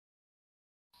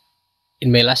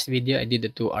In my last video, I did a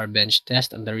 2-hour bench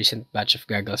test on the recent batch of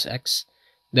Goggles X,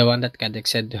 the one that Cadex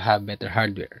said to have better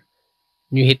hardware,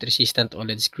 new heat-resistant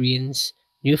OLED screens,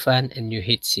 new fan, and new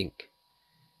heatsink.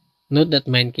 Note that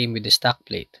mine came with a stock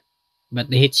plate, but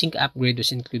the heatsink upgrade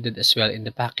was included as well in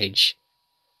the package.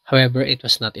 However, it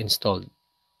was not installed.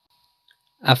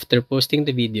 After posting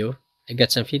the video, I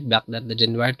got some feedback that the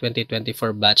January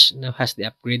 2024 batch now has the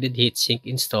upgraded heatsink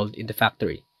installed in the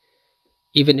factory.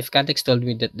 Even if Cadex told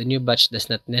me that the new batch does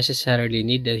not necessarily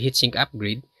need the heatsink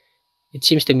upgrade, it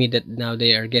seems to me that now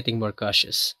they are getting more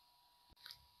cautious.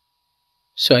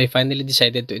 So I finally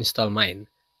decided to install mine.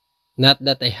 Not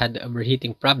that I had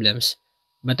overheating problems,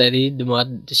 but I did the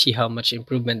mod to see how much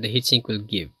improvement the heatsink will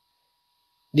give.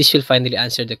 This will finally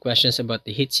answer the questions about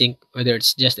the heatsink, whether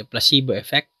it's just a placebo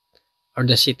effect or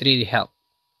does it really help.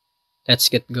 Let's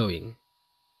get going.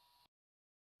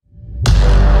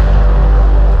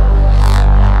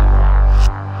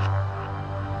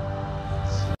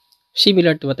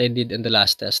 Similar to what I did in the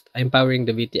last test, I'm powering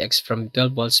the VTX from the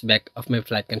 12 volts back of my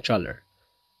flight controller.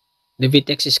 The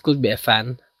VTX is cooled by a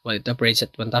fan while it operates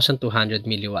at 1200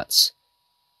 milliwatts.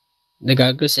 The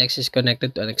Goggles X is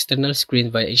connected to an external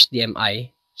screen via HDMI,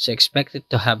 so expect it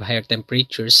to have higher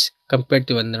temperatures compared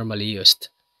to when normally used.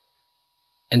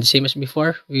 And the same as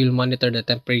before, we will monitor the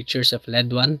temperatures of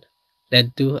LED 1,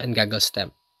 LED 2, and Goggles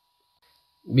temp.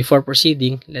 Before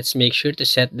proceeding, let's make sure to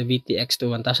set the VTX to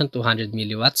 1200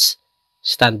 milliwatts,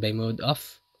 standby mode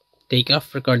off, take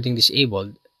off recording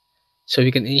disabled, so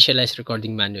we can initialize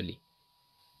recording manually.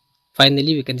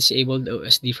 Finally, we can disable the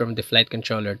OSD from the flight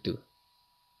controller too.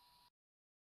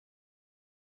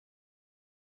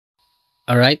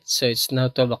 Alright, so it's now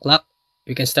 12 o'clock.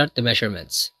 We can start the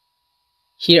measurements.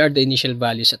 Here are the initial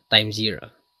values at time 0.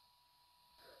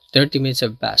 30 minutes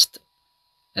have passed.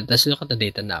 And let's look at the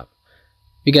data now.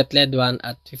 We got LED 1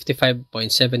 at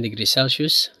 55.7 degrees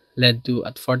Celsius, LED 2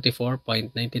 at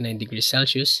 44.99 degrees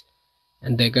Celsius,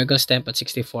 and the Goggles temp at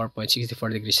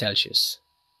 64.64 degrees Celsius.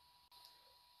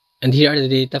 And here are the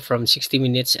data from 60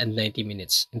 minutes and 90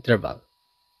 minutes interval.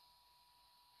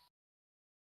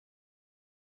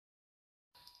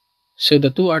 So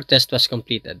the 2-hour test was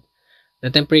completed.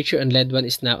 The temperature on LED 1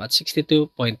 is now at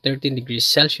 62.13 degrees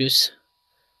Celsius,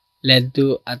 LED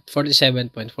 2 at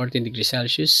 47.14 degrees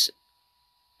Celsius,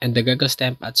 and the Goggles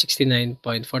temp at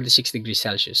 69.46 degrees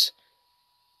Celsius.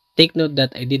 Take note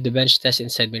that I did the bench test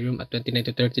inside my room at 29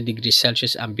 to 30 degrees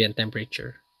Celsius ambient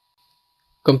temperature.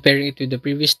 Comparing it with the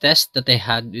previous test that I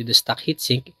had with the stock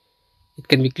heatsink, it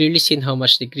can be clearly seen how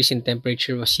much decrease in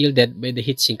temperature was yielded by the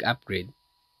heatsink upgrade.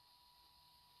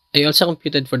 I also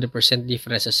computed for the percent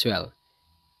difference as well.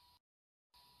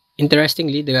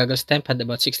 Interestingly, the Goggles temp had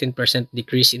about 16%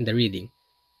 decrease in the reading.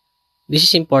 This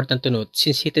is important to note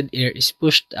since heated air is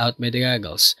pushed out by the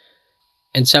goggles,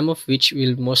 and some of which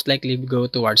will most likely go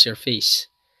towards your face.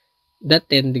 That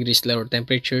 10 degrees lower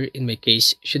temperature in my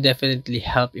case should definitely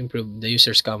help improve the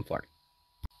user's comfort.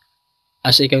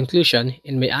 As a conclusion,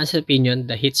 in my honest opinion,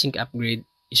 the heatsink upgrade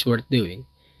is worth doing.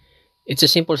 It's a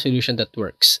simple solution that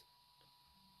works.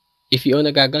 If you own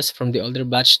a goggles from the older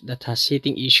batch that has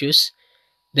heating issues,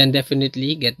 then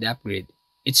definitely get the upgrade.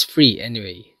 It's free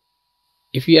anyway.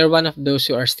 If you are one of those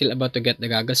who are still about to get the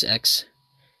Goggles X,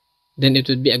 then it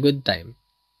would be a good time,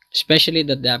 especially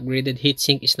that the upgraded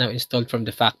heatsink is now installed from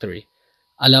the factory,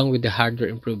 along with the hardware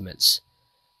improvements.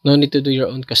 No need to do your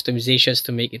own customizations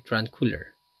to make it run cooler.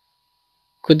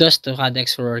 Kudos to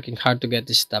Cadex for working hard to get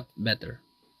this stuff better.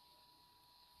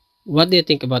 What do you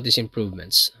think about these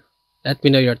improvements? Let me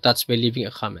know your thoughts by leaving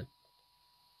a comment.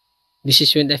 This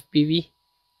is Wind FPV.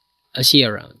 I'll see you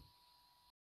around.